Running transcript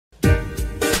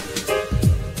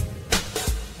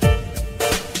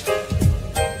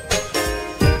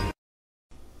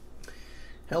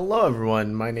Hello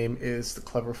everyone, my name is The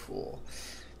Clever Fool.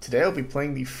 Today I'll be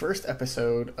playing the first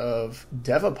episode of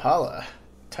Devapala,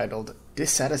 titled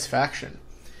Dissatisfaction.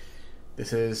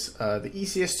 This is the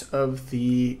easiest of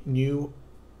the new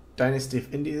Dynasty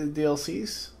of India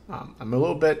DLCs. I'm a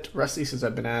little bit rusty since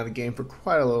I've been out of the game for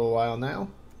quite a little while now,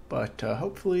 but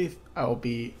hopefully I'll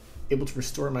be able to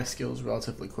restore my skills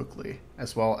relatively quickly,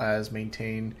 as well as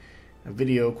maintain a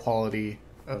video quality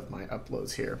of my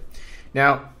uploads here.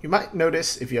 Now, you might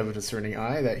notice, if you have a discerning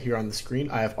eye, that here on the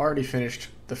screen I have already finished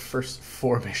the first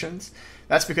 4 missions.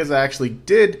 That's because I actually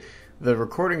did the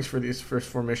recordings for these first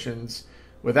 4 missions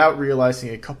without realizing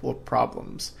a couple of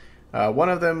problems. One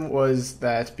of them was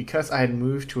that because I had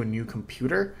moved to a new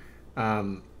computer,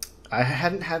 I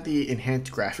hadn't had the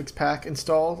enhanced graphics pack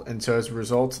installed, and so as a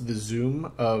result the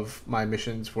zoom of my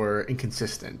missions were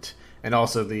inconsistent, and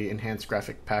also the enhanced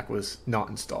graphic pack was not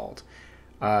installed.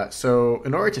 So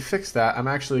in order to fix that, I'm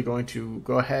actually going to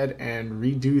go ahead and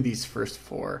redo these first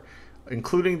 4,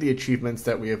 including the achievements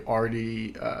that we have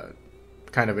already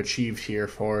kind of achieved here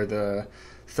for the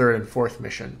 3rd and 4th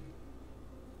mission.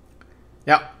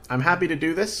 Now, I'm happy to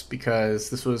do this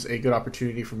because this was a good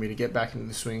opportunity for me to get back into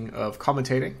the swing of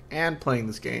commentating and playing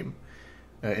this game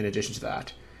in addition to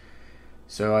that.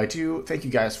 So I do thank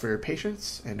you guys for your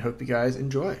patience and hope you guys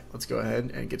enjoy. Let's go ahead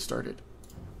and get started.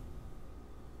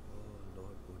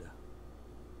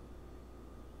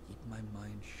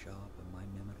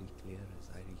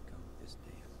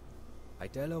 I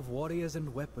tell of warriors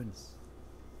and weapons,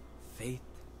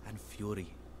 faith and fury,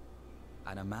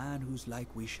 and a man whose like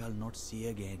we shall not see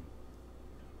again.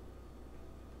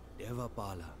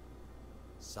 Devapala,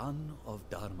 son of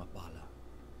Dharmapala,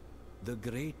 the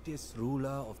greatest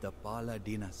ruler of the Pala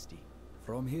dynasty.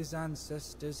 From his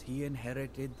ancestors he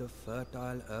inherited the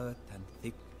fertile earth and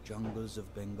thick jungles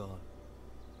of Bengal,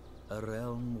 a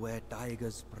realm where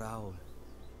tigers prowl,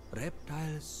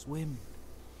 reptiles swim,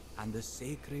 and the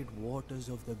sacred waters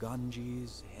of the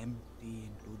Ganges empty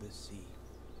into the sea.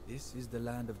 This is the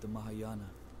land of the Mahayana,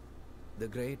 the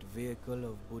great vehicle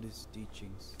of Buddhist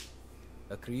teachings,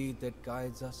 a creed that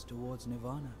guides us towards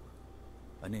nirvana,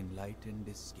 an enlightened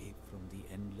escape from the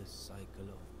endless cycle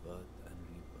of birth and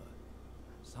rebirth.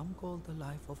 Some call the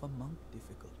life of a monk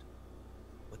difficult,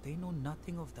 but they know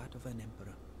nothing of that of an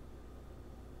emperor.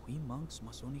 We monks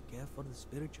must only care for the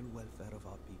spiritual welfare of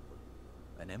our people.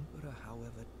 An emperor,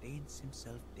 however, taints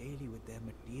himself daily with their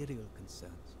material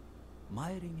concerns,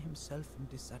 miring himself in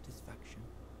dissatisfaction.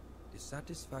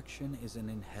 Dissatisfaction is an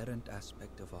inherent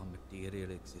aspect of our material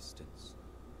existence.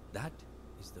 That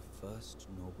is the first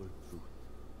noble truth.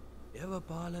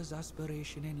 Devapala's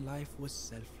aspiration in life was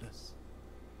selfless: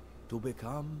 to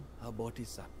become a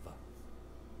bodhisattva,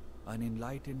 an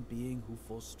enlightened being who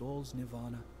forestalls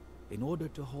nirvana in order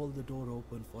to hold the door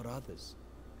open for others,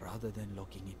 rather than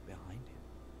locking it behind him.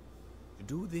 To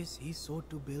do this, he sought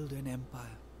to build an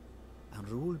empire and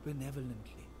rule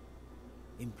benevolently,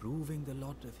 improving the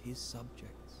lot of his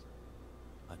subjects.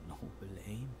 A noble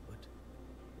aim, but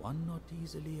one not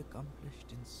easily accomplished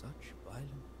in such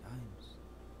violent times.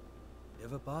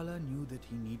 Devapala knew that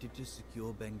he needed to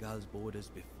secure Bengal's borders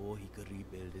before he could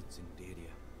rebuild its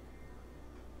interior.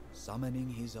 Summoning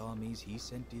his armies, he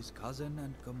sent his cousin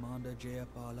and commander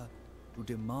Jayapala to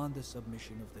demand the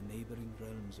submission of the neighboring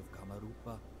realms of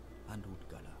Kamarupa and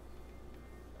Utkala.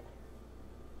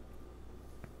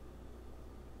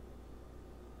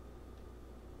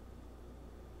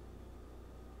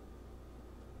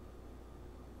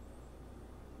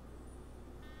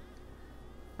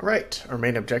 Alright, our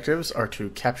main objectives are to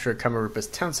capture Kamarupa's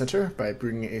town center by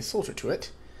bringing a soldier to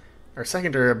it. Our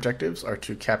secondary objectives are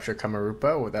to capture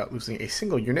Kamarupa without losing a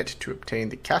single unit to obtain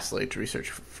the castle age research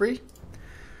for free.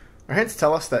 Our hints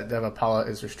tell us that Devapala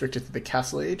is restricted to the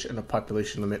castle age and a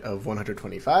population limit of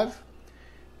 125.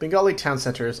 Bengali town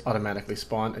centers automatically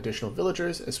spawn additional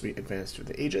villagers as we advance through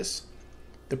the ages.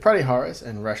 The Pratiharas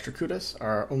and Rashtrakutas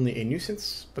are only a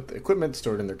nuisance, but the equipment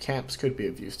stored in their camps could be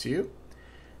of use to you.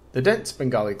 The dense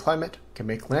Bengali climate can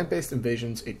make land-based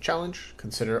invasions a challenge.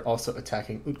 Consider also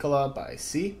attacking Utkala by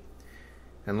sea.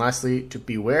 And lastly, to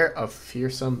beware of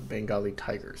fearsome Bengali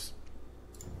tigers.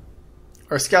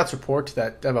 Our scouts report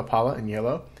that Devapala in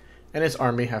yellow and his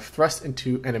army have thrust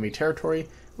into enemy territory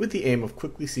with the aim of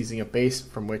quickly seizing a base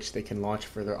from which they can launch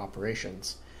further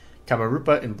operations.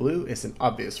 Kamarupa in blue is an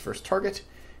obvious first target.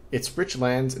 Its rich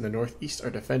lands in the northeast are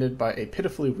defended by a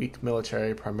pitifully weak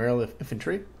military, primarily of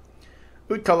infantry.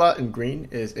 Utkala in green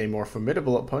is a more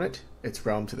formidable opponent. Its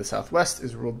realm to the southwest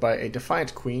is ruled by a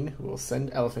defiant queen who will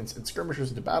send elephants and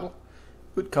skirmishers into battle.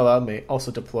 Utkala may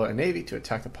also deploy a navy to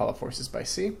attack the Pala forces by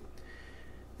sea.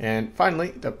 And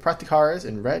finally, the Pratikaras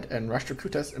in red and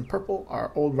Rashtrakutas in purple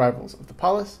are old rivals of the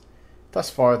Palas. Thus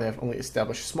far, they have only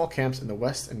established small camps in the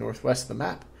west and northwest of the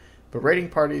map, but raiding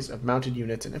parties of mounted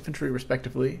units and infantry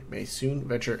respectively may soon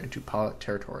venture into Pala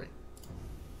territory.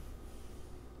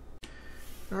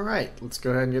 Alright, let's go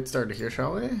ahead and get started here,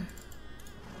 shall we?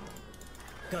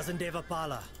 Cousin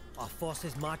Devapala, our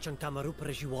forces march on Kamarupa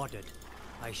as you ordered.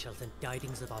 I shall send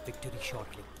tidings of our victory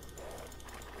shortly.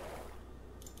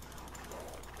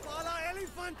 Pala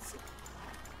elephants!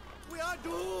 We are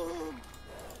doomed!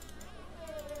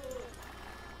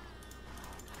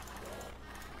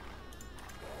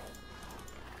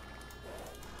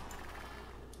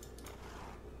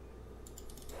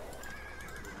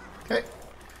 Okay.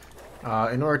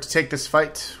 In order to take this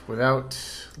fight without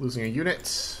losing a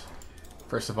unit,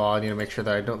 first of all, I need to make sure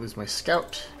that I don't lose my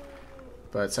scout.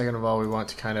 But second of all, we want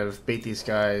to kind of bait these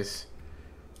guys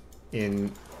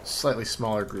in slightly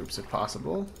smaller groups if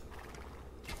possible.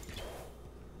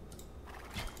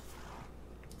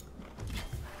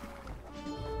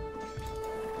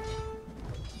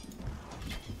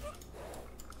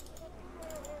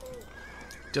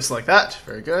 Just like that.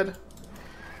 Very good.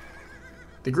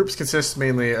 The groups consist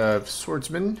mainly of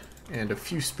swordsmen and a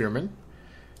few spearmen.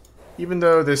 Even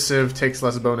though this civ takes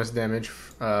less bonus damage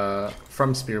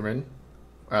from spearmen,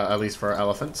 at least for our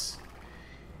elephants,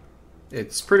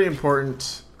 it's pretty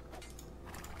important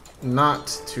not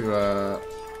to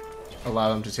allow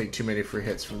them to take too many free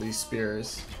hits from these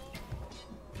spears.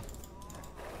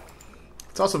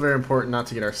 It's also very important not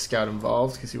to get our scout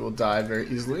involved because he will die very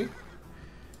easily.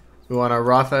 We want our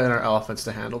Ratha and our elephants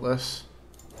to handle this.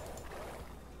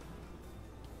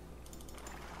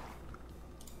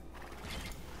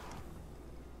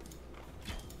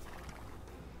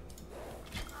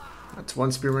 That's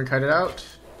one spearman kited out.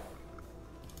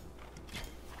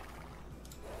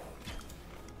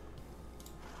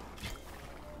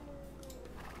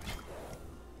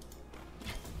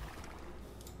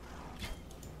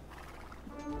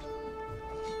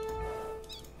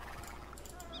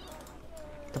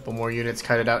 Couple more units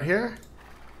kited out here.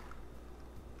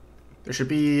 There should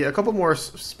be a couple more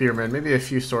spearmen, maybe a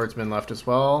few swordsmen left as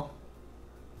well.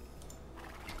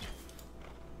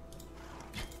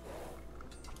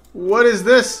 What is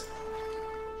this?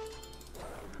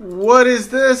 What is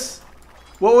this?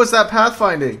 What was that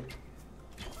pathfinding?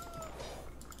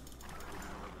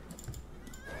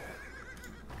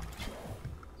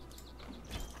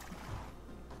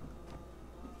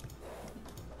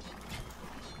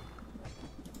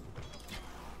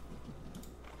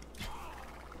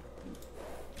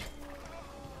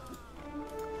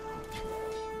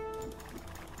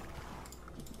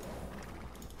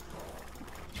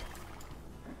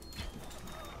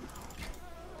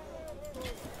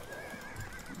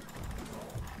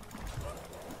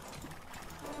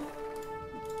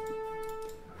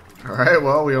 Alright,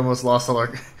 well, we almost lost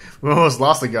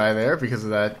a guy there because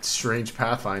of that strange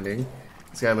pathfinding.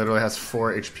 This guy literally has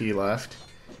 4 HP left.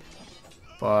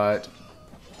 But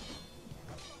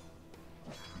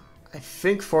I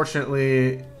think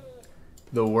fortunately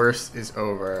the worst is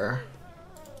over.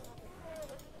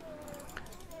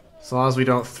 As long as we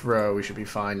don't throw, we should be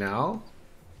fine now.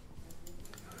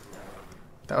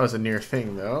 That was a near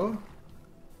thing though.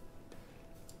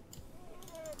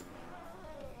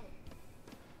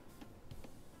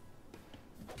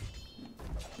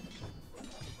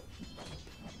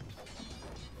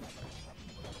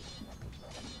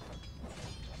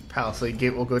 Palisade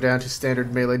Gate will go down to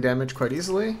standard melee damage quite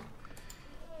easily.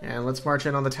 And let's march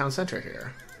in on the town center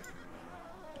here.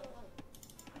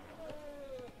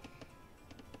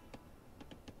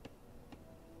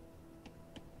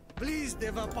 Please,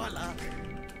 Devapala,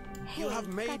 you have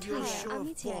made your show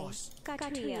of force.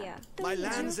 My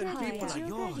lands and people are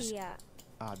yours.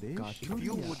 If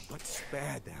you would but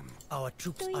spare them. Our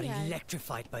troops are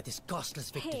electrified by this costless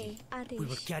victory. We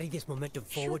will carry this momentum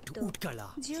forward to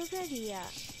Utkala.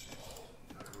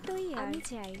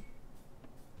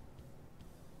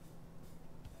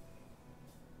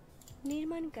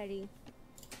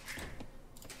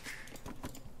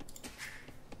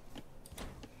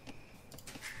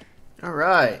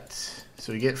 Alright,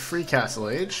 so we get free Castle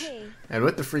Age, and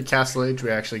with the free Castle Age we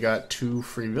actually got 2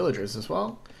 free villagers as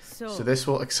well. So this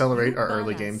will accelerate our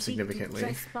early game significantly.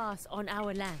 Trespass on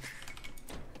our land.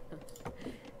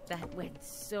 That went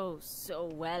so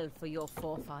well for your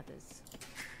forefathers.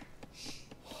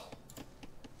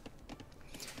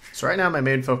 So right now my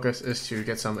main focus is to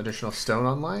get some additional stone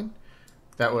online.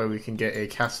 That way we can get a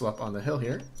castle up on the hill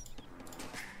here.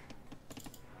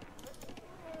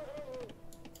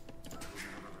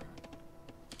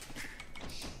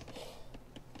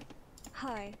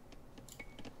 Hi.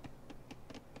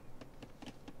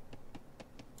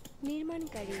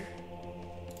 নির্মাণকারী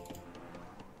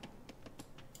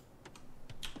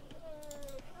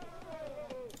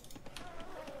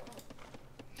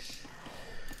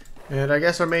And I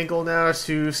guess our main goal now is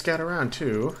to scout around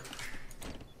too.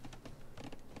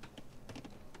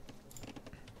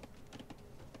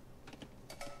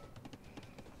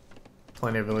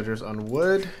 Plenty of villagers on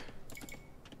wood.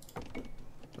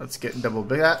 Let's get double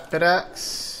bit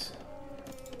axe.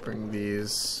 Bring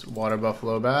these water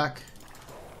buffalo back.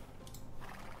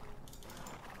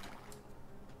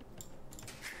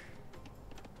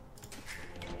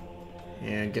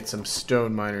 And get some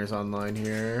stone miners online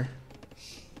here.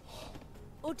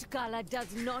 Utkala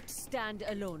does not stand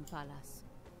alone, Palas.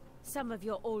 Some of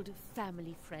your old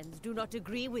family friends do not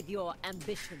agree with your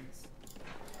ambitions.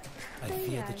 I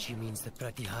fear that she means the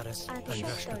Pratiharas and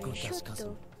Rashtrakutas,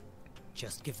 cousin.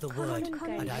 Just give the word,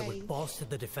 and I will bolster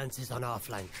the defenses on our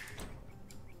flank.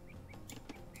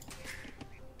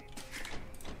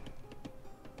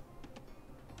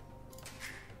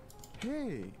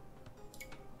 Hey!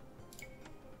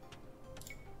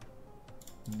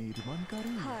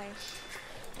 নির্মাণকারী হয়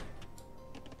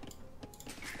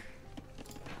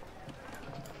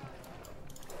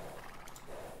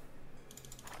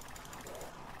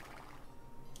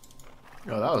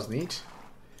Oh, that was neat.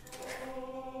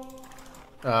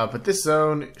 But this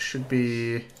zone should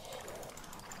be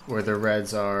where the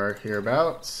reds are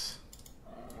hereabouts.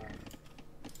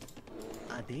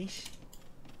 আদেশ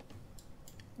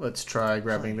Let's try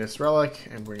grabbing this relic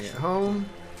and bringing it home.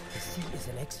 The sea is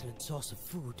an excellent source of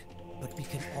food, but we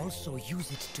can also use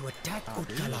it to attack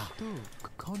Utkala. তো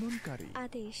খননকারী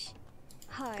আদেশ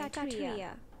হয়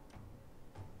কাঠুরিয়া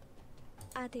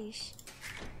আদেশ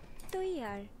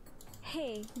তৈয়ার হে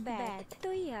bat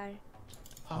তৈয়ার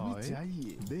আমি চাই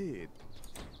বেদ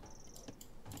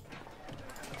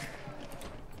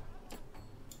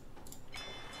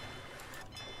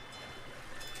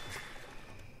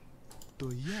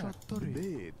তৈয়ার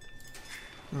বেদ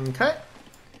Okay.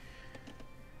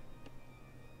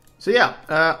 So yeah,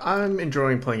 I'm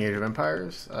enjoying playing Age of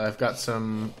Empires. I've got some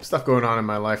stuff going on in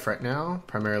my life right now,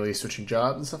 primarily switching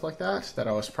jobs and stuff like that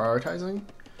I was prioritizing.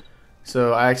 So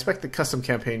I expect the custom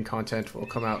campaign content will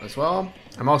come out as well.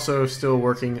 I'm also still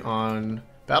working on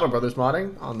Battle Brothers modding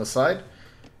on the side,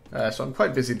 so I'm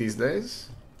quite busy these days.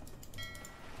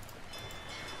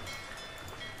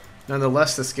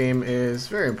 Nonetheless, this game is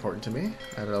very important to me.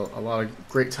 I had a lot of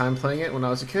great time playing it when I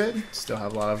was a kid. Still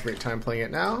have a lot of great time playing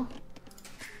it now.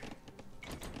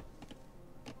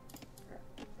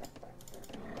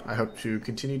 I hope to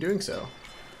continue doing so.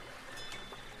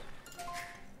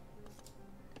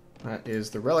 That is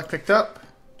the relic picked up.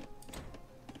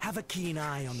 Have a keen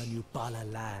eye on the New Pala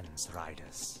lands,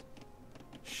 riders.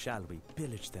 Shall we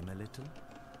pillage them a little?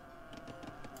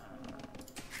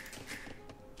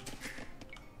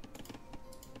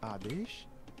 আদেশ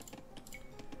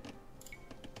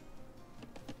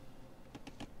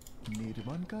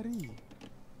নির্মাণকারী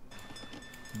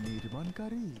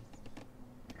নির্মাণকারী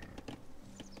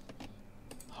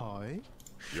হয়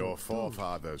Your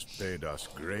forefathers paid us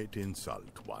great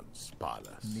insult once,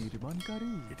 Palas.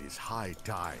 নির্মাণকারী It is high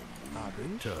time we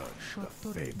আদেশ return the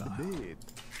সত্তরে favor. Veda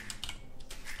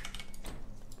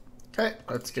Okay,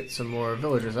 let's get some more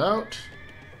villagers out.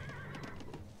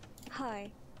 হয়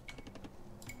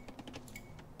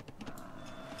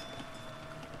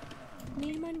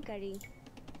নির্মাণকারী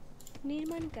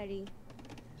নির্মাণকারী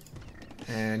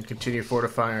And continue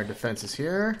fortifying our defenses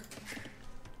here.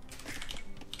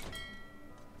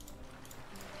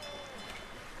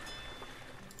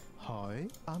 হয়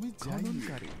আমি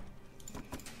খননকারী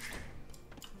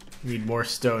Need more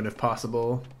stone if possible,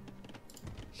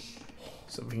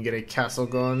 so we can get a castle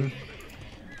going.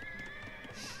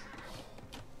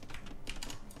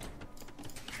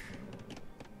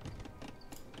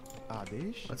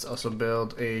 আদেশ Let's also build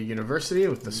a university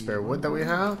with the spare wood that we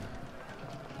have.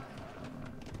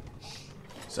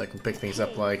 So I can pick things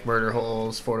up like murder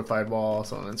holes, fortified walls,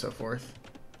 so on and so forth.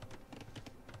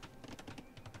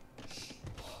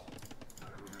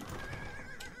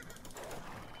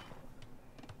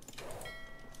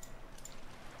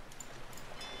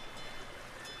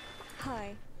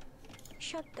 হয়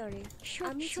সত্তরে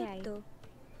আমি সত্য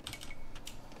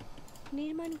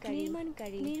নির্মাণকারী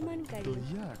নির্মাণকারী নির্মাণকারী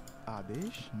তৈয়ার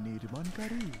আদেশ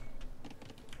নির্মাণকারী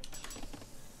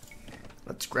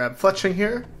Let's grab fletching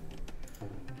here.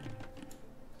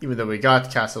 Even though we got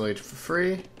Castle Age for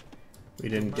free, we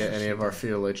didn't get any of our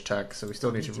Feudal Age tech, so we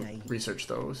still need to research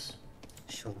those.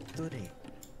 সত্তরে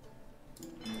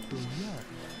তৈয়ার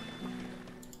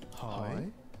হয়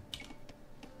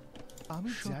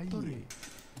আমি সত্তরে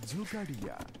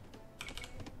জুগাড়িয়া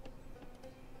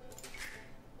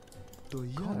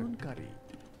খননকারী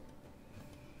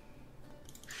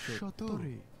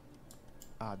সতরে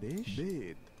আদেশ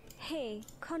বেদ হে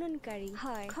খননকারী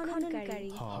হয় খননকারী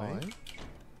হয়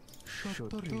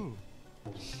সতরে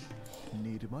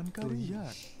নির্মাণকারী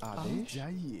আদেশ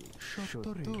যাইয়ে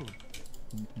সতরে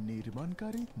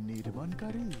নির্মাণকারী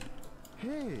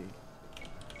হে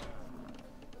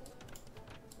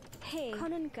হে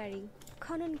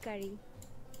খননকারী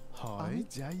হয়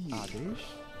যাইয়ে আদেশ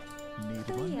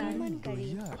নির্মাণকারী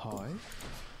হয়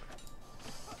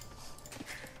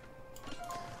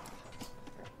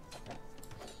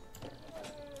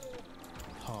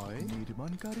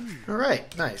নির্মাণকারী Alright,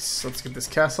 nice. Let's get this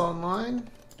castle online.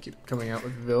 Keep coming out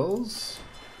with vills.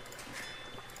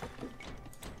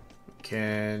 We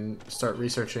can start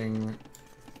researching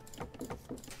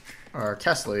our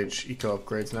castle age eco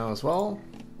upgrades now as well.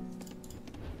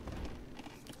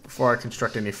 Before I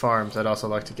construct any farms, I'd also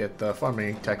like to get the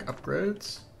farming tech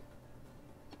upgrades.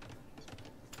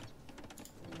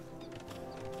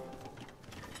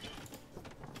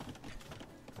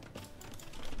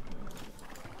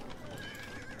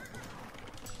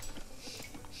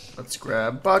 Let's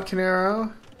grab Bodkin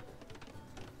Arrow.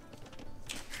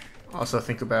 Also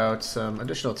think about some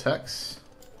additional techs.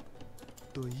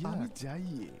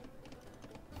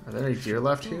 Are there any deer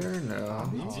left here? No.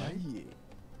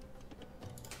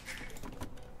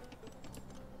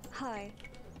 হয়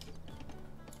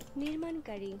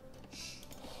নির্মাণকারী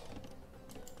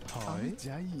হয়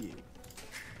যাইয়ে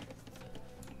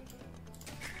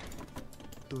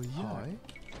হয়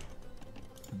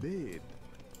বেদ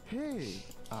হে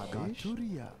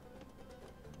আদেশরিয়া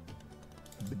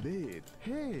বেদ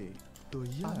হে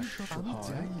তৈয়ার আমি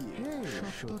যাইয়ে হে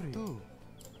সতরে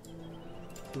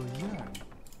তৈয়ার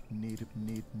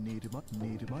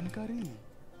নির্মাণকারী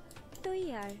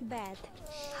তৈয়ার ব্যাদ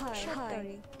হয়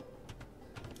সতরে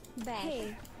ব্যাদ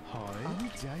হয় আমি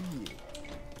যাইয়ে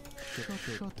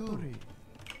সতরে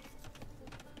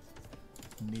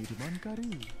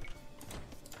নির্মাণকারী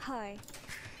হয়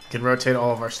Can rotate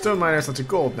all of our stone miners into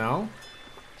gold now.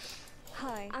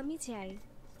 হয় আমি চাই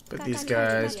Put these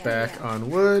guys back on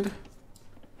wood.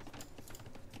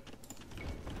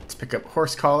 Let's pick up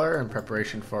horse collar in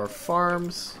preparation for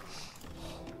farms.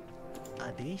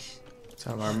 Let's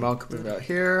have our monk move out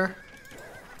here.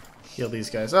 Heal these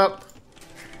guys up.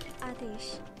 আদেশ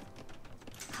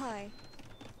হয়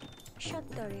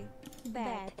সত্তরে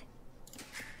ব্যাদ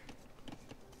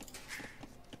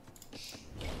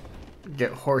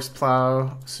Get horse plow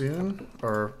soon,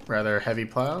 or rather heavy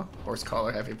plow. Horse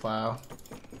collar, heavy plow.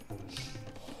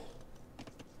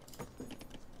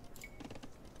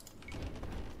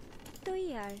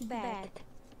 তৈয়ার ব্যাদ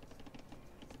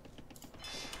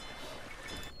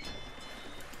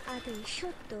আদেশ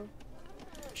সত্য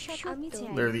আমি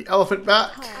চাই Lure the elephant back.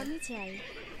 আমি চাই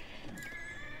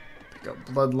Pick up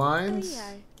bloodlines.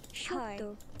 তৈয়ার সত্য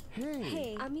হে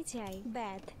আমি চাই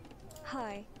ব্যাদ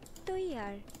হয়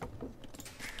তৈয়ার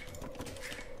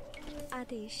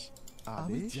আদেশ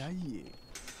আমি যাইয়ে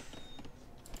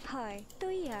হয়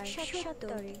তৈয়ার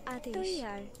সত্তরে আদেশ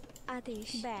তৈয়ার আদেশ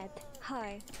ব্যাদ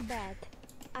হয় ব্যাদ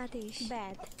আদেশ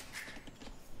ব্যাদ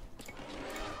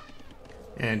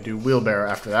And do wheelbarrow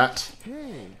after that.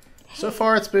 So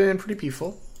far it's been pretty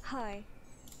peaceful. হয়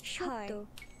সত্য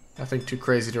Nothing too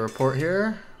crazy to report here.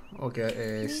 We'll get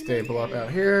a stable up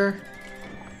out here.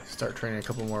 Start training a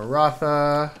couple more Ratha.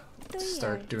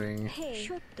 Start doing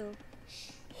সত্য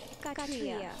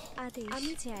কাঠিয়া আদেশ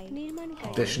আমি চাই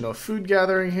নির্মাণকারী additional food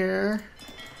gathering here.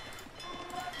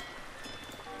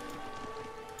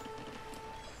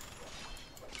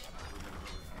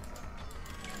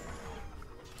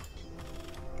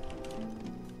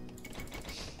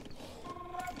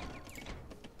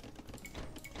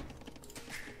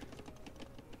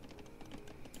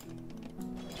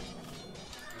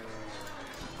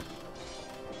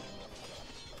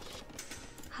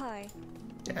 হয়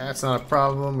Yeah, that's not a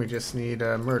problem. We just need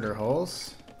murder holes.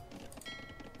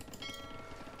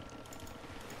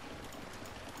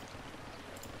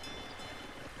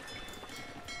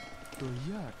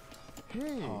 তৈয়ার হে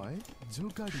হয়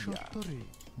যোগাড়িয়া সত্তরে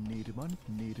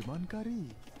নির্মাণকারী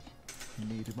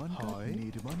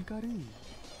নির্মাণকারী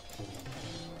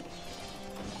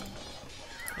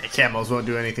Yeah, camels won't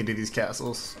do anything to these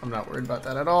castles. I'm not worried about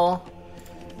that at all.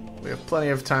 We have plenty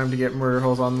of time to get murder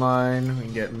holes online. We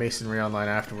can get masonry online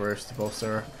afterwards to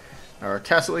bolster our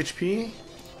castle HP.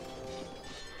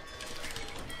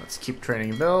 Let's keep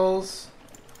training bills.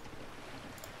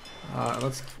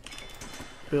 Let's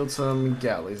build some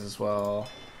galleys as well.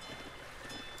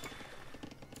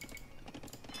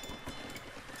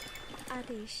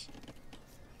 আদেশ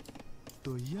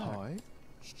তৈয়ার হয়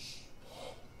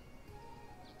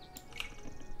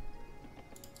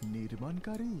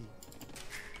নির্মাণকারী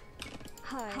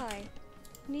হয়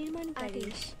নির্মাণকারী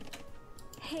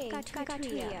হে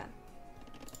কাঠুরিয়া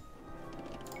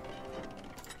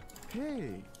হে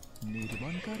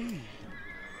নির্মাণকারী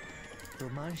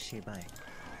তোমার সেবায়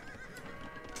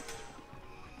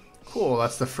Cool,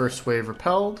 that's the first wave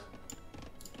repelled.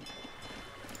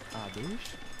 আদেশ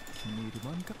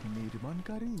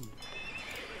নির্মাণকারী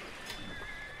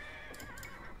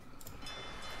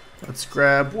Let's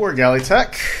grab War Galley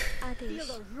Tech. Feel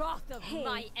the wrath of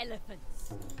my elephants.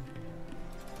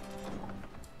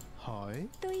 হয়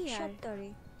সত্তরে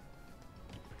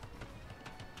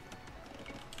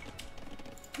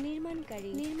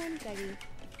নির্মাণকারী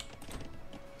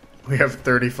We have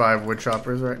 35 wood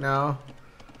choppers right now.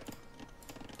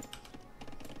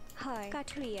 হয়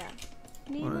কাঠুরিয়া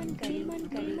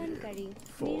নির্মাণকারী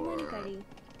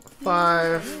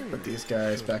 5. Put these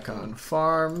guys back on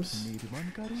farms.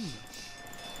 নির্মাণকারী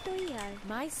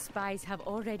My spies have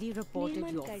already reported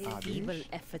your feeble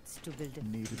efforts to build a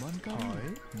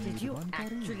নির্মাণকারী Did you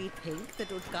actually think that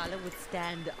Utkala would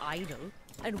stand idle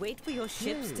and wait for your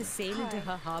ships to sail into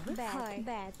her harbor?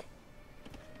 bad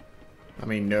I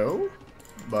mean, no,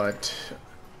 but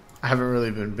I haven't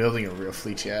really been building a real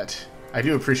fleet yet. I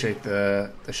do appreciate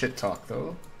the shit talk, though.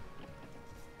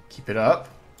 Keep it up.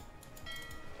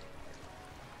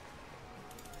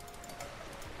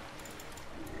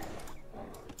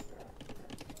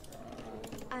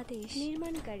 আদেশ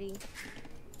নির্মাণকারী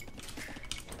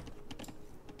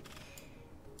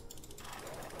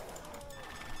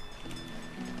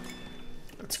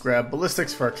Let's grab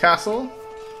ballistics for our castle.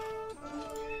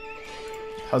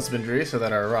 Husbandry so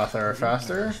that our Ratha are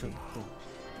faster.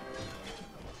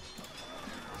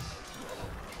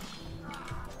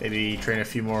 Maybe train a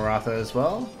few more Ratha as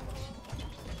well.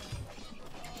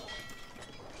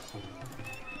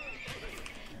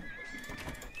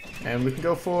 And we can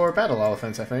go for battle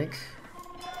elephants, I think.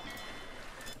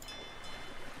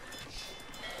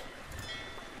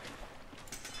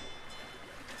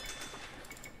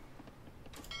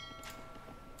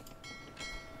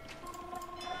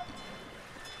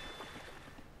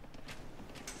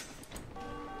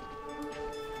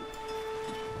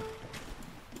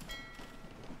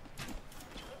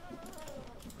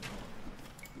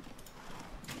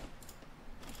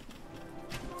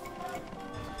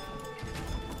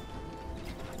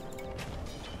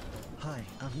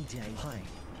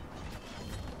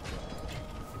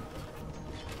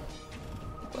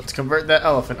 Let's convert that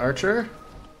elephant archer.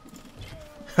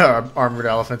 Our armored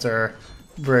elephants are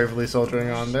bravely soldiering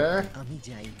on there.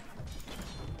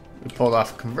 We pulled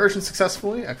off a conversion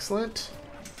successfully. Excellent.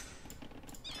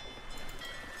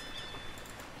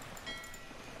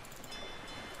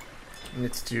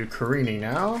 Let's do careening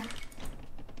now.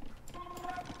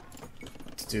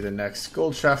 Let's do the next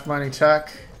gold shaft mining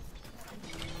tech.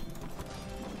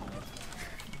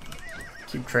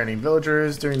 Keep training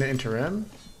villagers during the interim.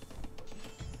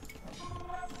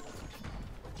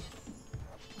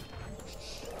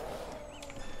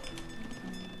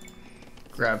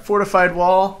 Grab fortified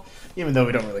wall, even though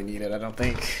we don't really need it, I don't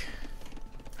think.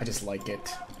 I just like it.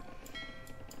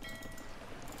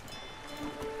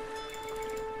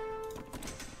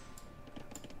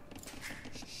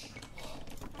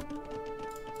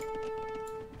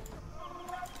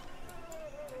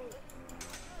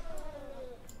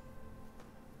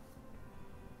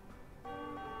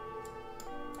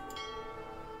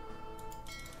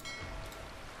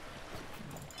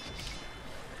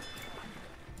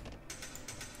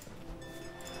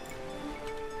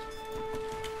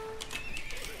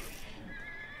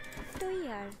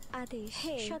 আদেশ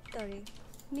সত্তরে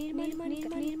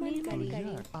নির্মাণকারী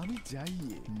আমি যাই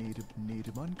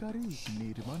নির্মাণকারী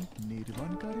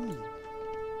নির্মাণকারী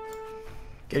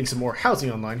Getting some more housing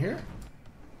online here.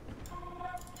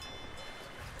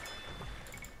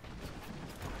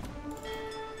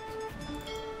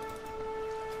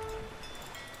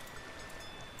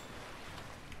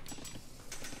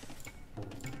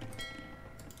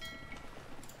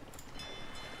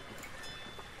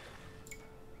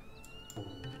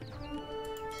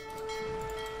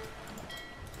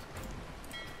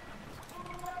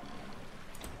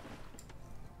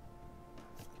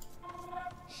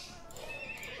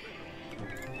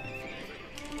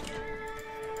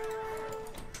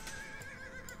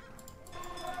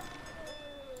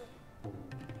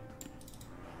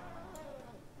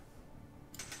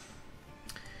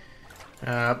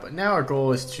 But now our goal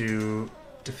is to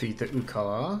defeat the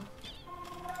Utkala.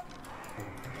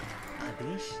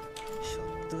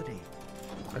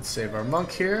 Let's save our monk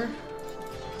here.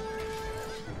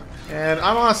 And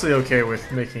I'm honestly okay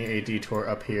with making a detour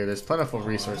up here. There's plentiful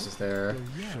resources there.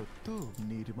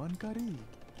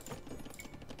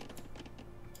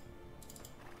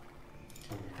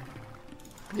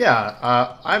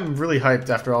 Yeah, I'm really hyped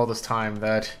after all this time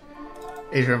that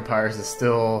Age of Empires is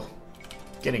still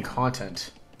getting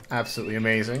content. Absolutely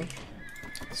amazing.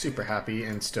 Super happy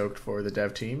and stoked for the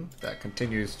dev team that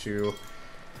continues to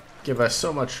give us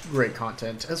so much great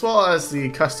content, as well as the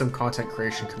custom content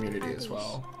creation community as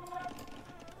well.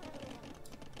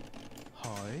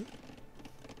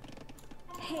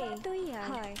 Hey,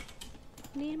 hi.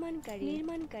 Nirmankari.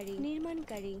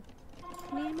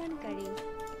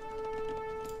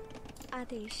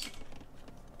 Adesh.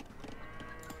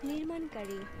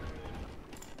 Nirmankari.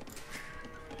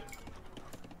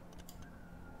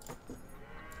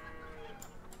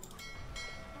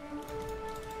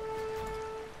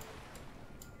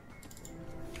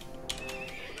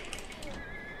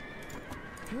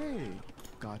 Hey,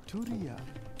 Katuria.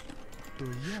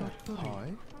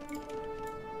 Hi.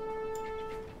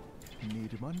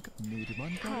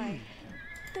 Nirmankari.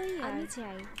 আমি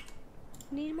চাই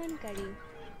নির্মাণকারী।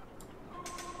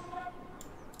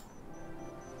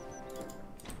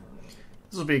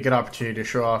 This will be a good opportunity to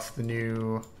show off the new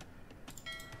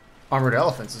armored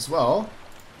elephants as well.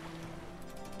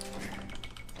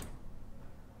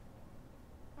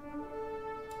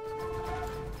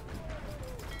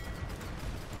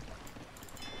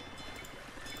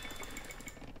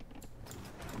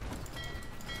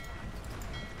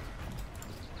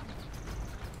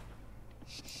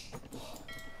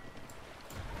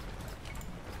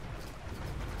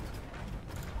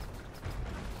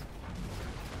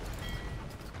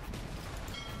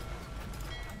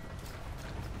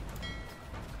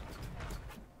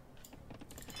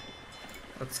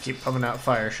 Let's keep pumping out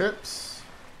fire ships.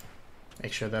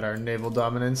 Make sure that our naval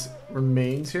dominance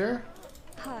remains here.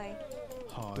 Hi.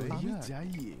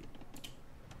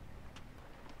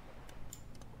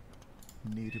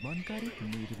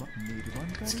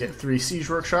 Let's get 3 siege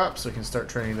workshops so we can start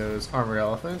training those armored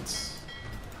elephants.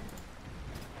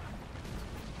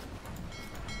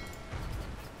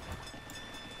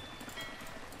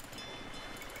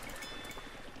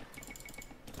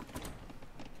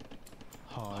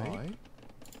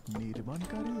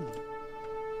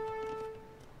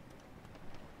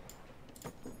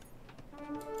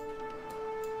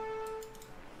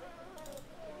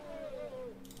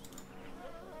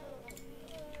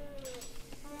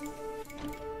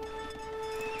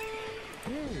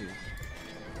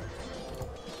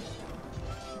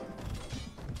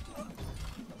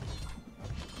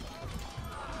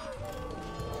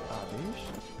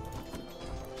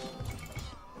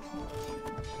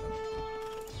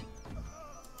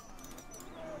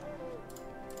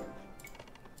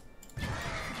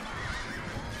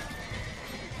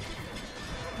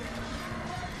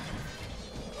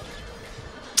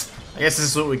 I guess this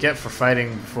is what we get for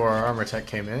fighting before our armor tech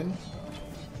came in.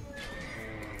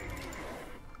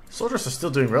 Soldiers are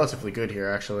still doing relatively good here,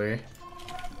 actually.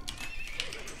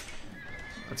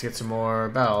 Let's get some more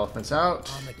battle elephants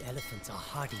out. Armored elephants are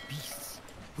hardy beasts.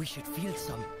 We should field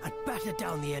some and batter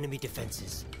down the enemy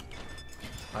defenses.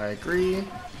 I agree.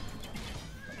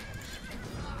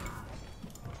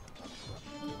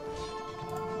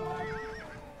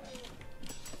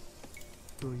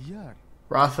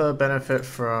 Ratha benefit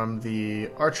from the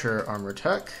archer armor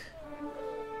tech.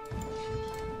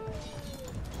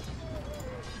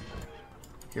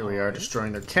 Here we are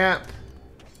destroying their camp.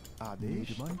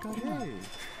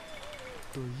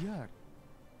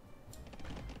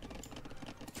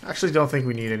 Actually don't think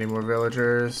we need any more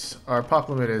villagers. Our pop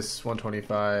limit is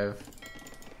 125.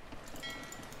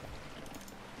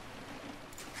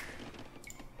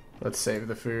 Let's save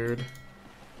the food.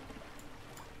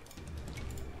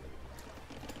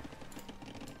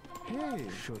 Hey,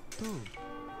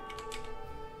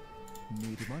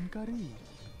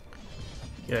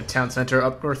 Get a town center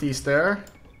up northeast there.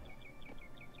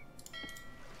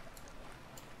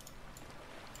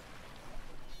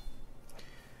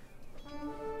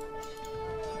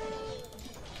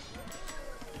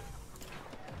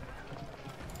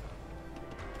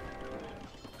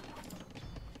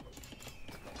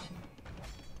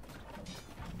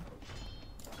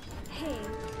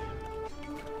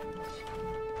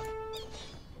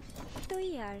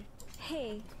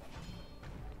 Hey.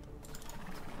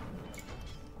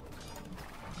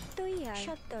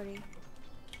 Shattori.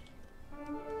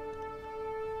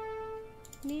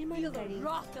 Feel the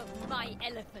wrath of my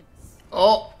elephants.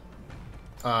 Oh.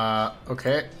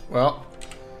 Okay. Well.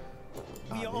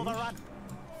 We are overrun.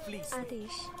 Please.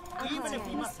 Adesh. Even if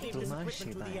we must give this equipment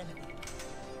to the enemy.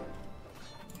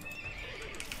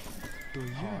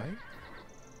 Hi.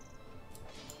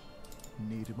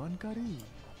 Nirmankari.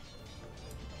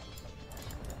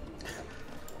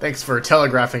 Thanks for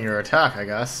telegraphing your attack, I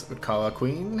guess. Utkala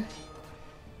Queen.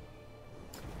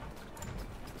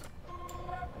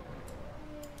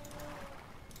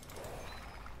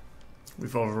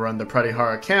 We've overrun the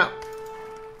Pratihara camp.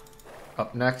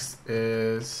 Up next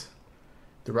is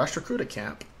the Rashtrakuta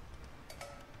camp.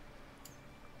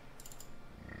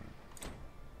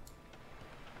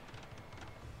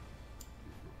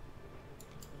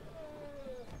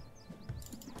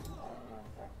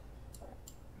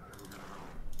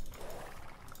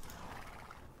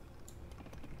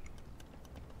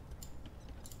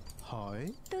 Hi.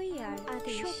 তৈয়ার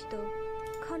সত্য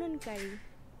খননকারী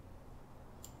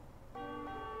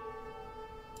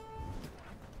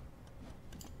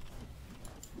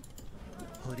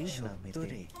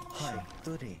হরিনামেতে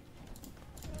সত্তরে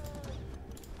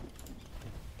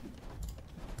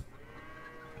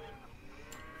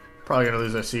Probably gonna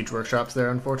lose our siege workshops there,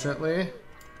 unfortunately.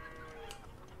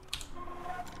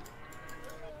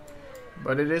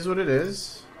 But it is what it is.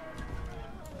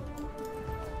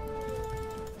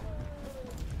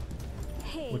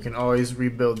 We can always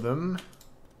rebuild them.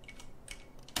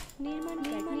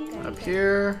 Up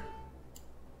here.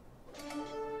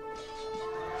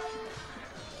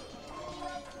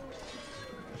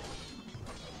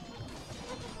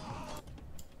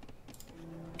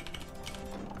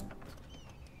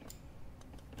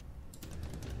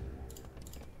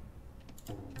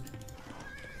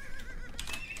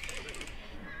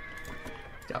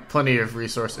 Got plenty of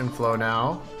resource inflow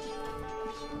now.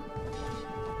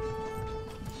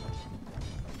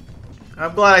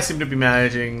 I'm glad I seem to be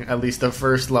managing at least the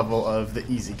first level of the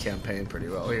easy campaign pretty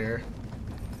well here.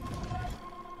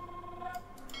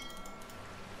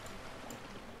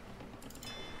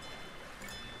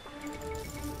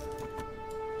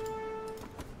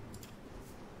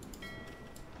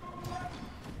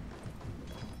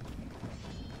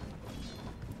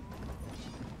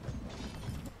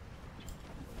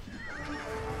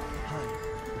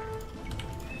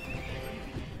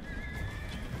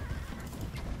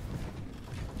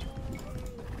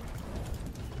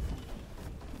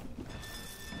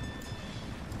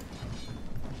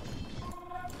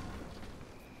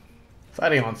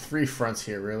 Fighting on three fronts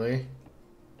here, really.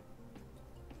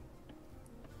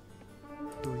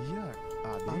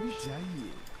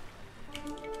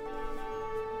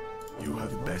 You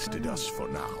have bested us for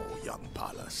now, young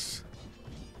Pallas.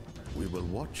 We will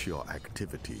watch your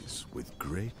activities with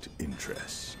great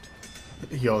interest.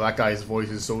 Yo, that guy's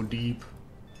voice is so deep.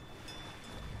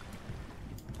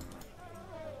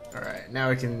 Alright, now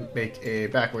we can make a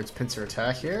backwards pincer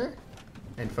attack here.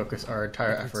 And focus our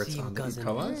entire efforts on the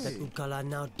Utkalas. That Utkala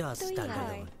now does stand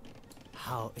alone.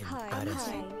 How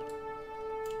embarrassing.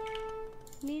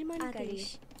 নির্মাণকারী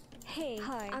হে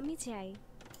আমি চাই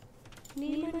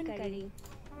নির্মাণকারী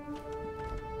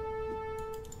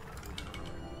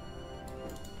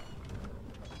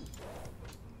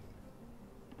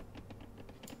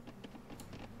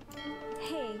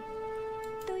হে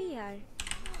তৈয়ার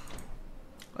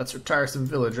Let's retire some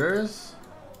villagers.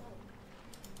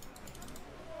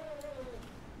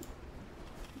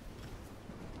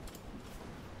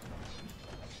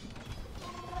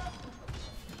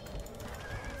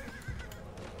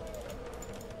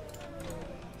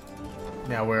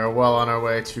 Now we're well on our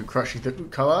way to crushing the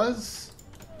Utkalas.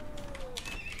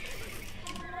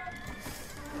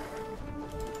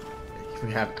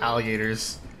 We have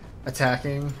alligators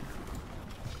attacking.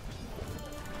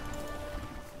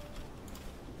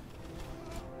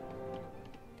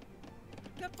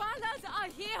 The Palas are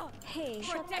here! Hey,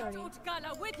 protect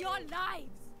Utkala with your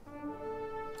lives!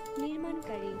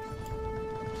 নির্মাণকারী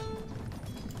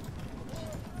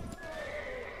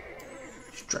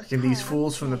Striking these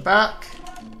fools from the back.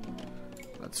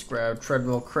 Let's grab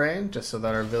treadmill crane just so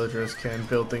that our villagers can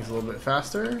build things a little bit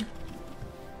faster.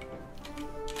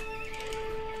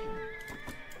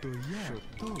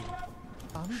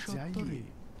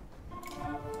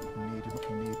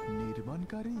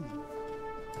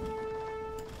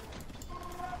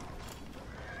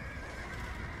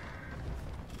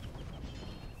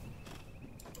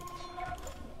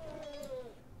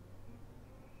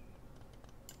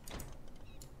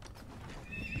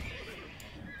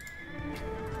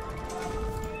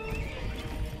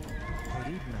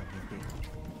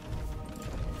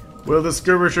 Will the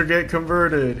skirmisher get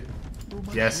converted?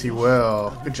 Yes, he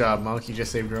will. Good job, Monk. You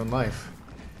just saved your own life.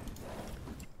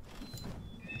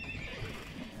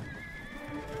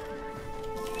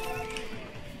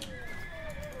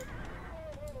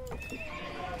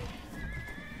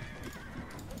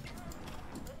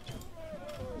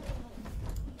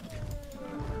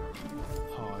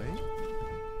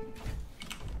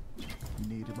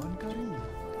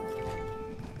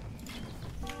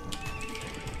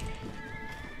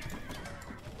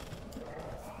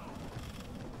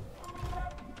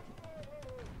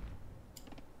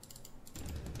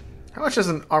 How much does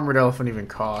an armored elephant even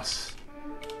cost?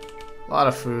 A lot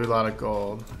of food, a lot of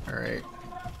gold. Alright.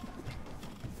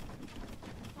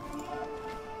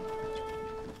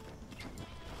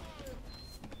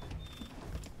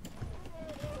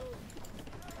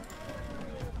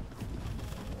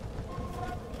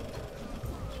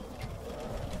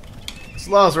 As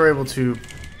long as we're able to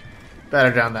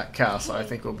batter down that castle, I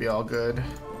think we'll be all good.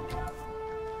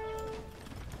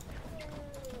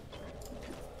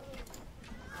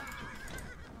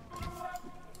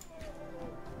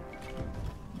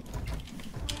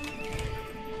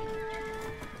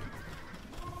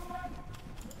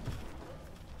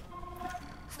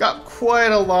 We've got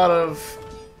quite a lot of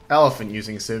elephant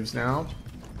using civs now,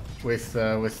 with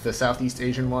the Southeast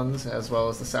Asian ones as well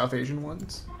as the South Asian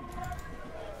ones.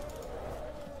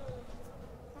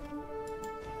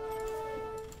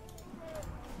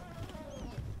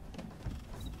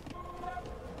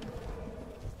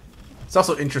 It's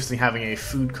also interesting having a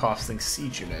food costing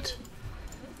siege unit.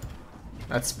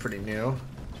 That's pretty new.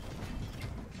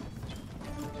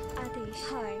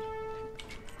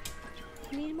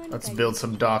 Let's build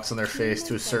some docks on their face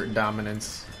to assert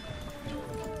dominance.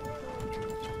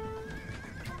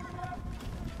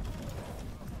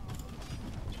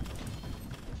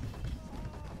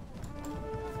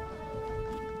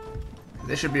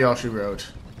 This should be all she wrote.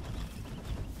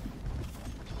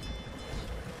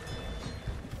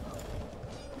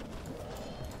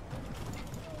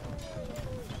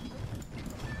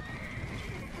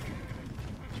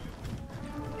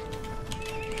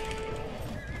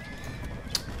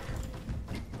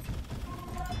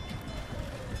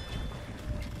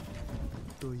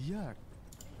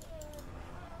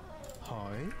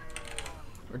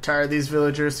 Retire these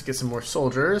villagers to get some more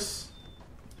soldiers.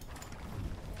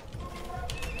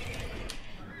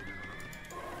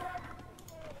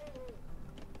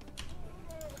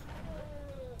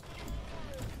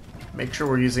 Make sure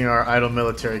we're using our idle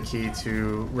military key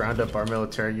to round up our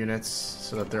military units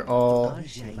so that they're all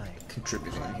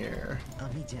contributing here.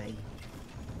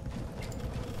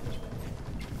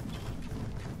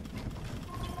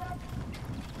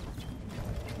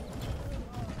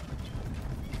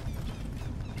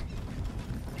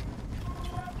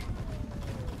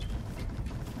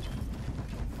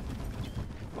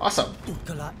 Awesome.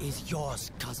 Utkala is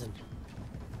yours, cousin.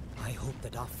 I hope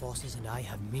that our forces and I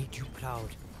have made you proud.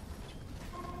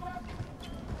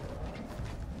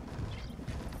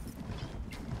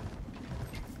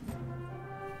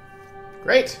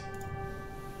 Great.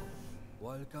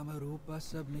 While Kamarupa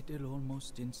submitted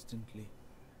almost instantly,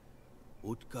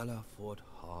 Utkala fought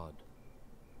hard.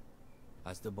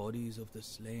 As the bodies of the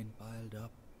slain piled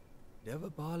up,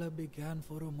 Devapala began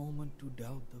for a moment to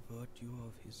doubt the virtue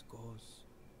of his cause.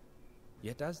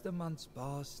 Yet as the months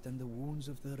passed and the wounds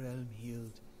of the realm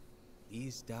healed,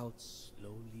 these doubts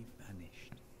slowly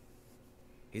vanished.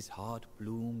 His heart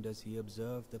bloomed as he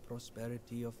observed the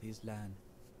prosperity of his land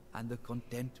and the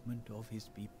contentment of his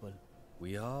people.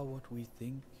 We are what we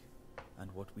think,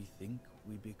 and what we think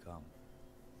we become.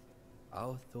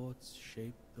 Our thoughts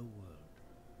shape the world,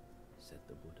 said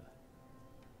the Buddha.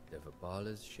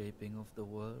 Devapala's shaping of the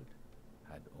world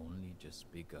had only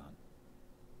just begun.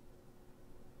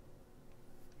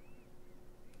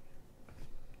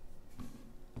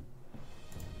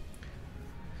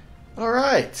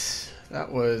 Alright,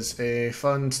 that was a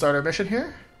fun starter mission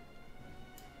here.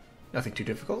 Nothing too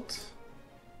difficult.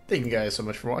 Thank you guys so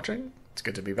much for watching. It's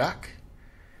good to be back.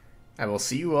 I will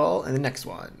see you all in the next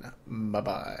one.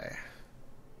 Bye-bye.